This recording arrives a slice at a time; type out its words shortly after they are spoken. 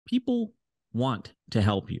people want to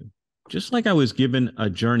help you. Just like I was given a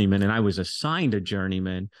journeyman and I was assigned a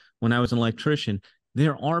journeyman when I was an electrician,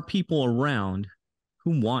 there are people around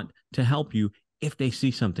who want to help you if they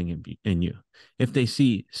see something in you, if they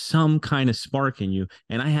see some kind of spark in you.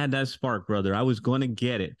 And I had that spark, brother. I was going to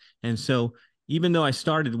get it. And so, even though I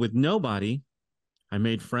started with nobody, I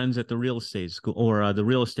made friends at the real estate school or the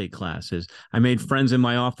real estate classes. I made friends in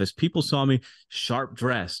my office. People saw me sharp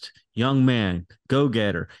dressed, young man, go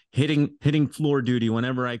getter, hitting floor duty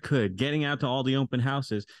whenever I could, getting out to all the open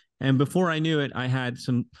houses. And before I knew it, I had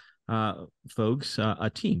some folks, a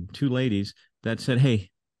team, two ladies that said,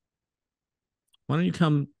 "Hey, why don't you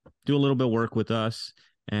come do a little bit of work with us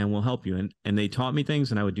and we'll help you." And they taught me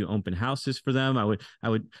things, and I would do open houses for them. I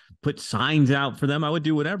would put signs out for them. I would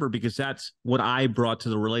do whatever, because that's what I brought to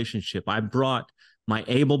the relationship. I brought my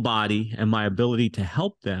able body and my ability to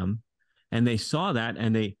help them, and they saw that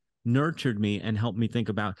and they nurtured me and helped me think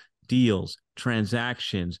about deals,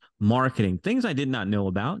 transactions, marketing, things I did not know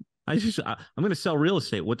about. I'm going to sell real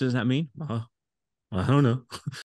estate. What does that mean? I don't know.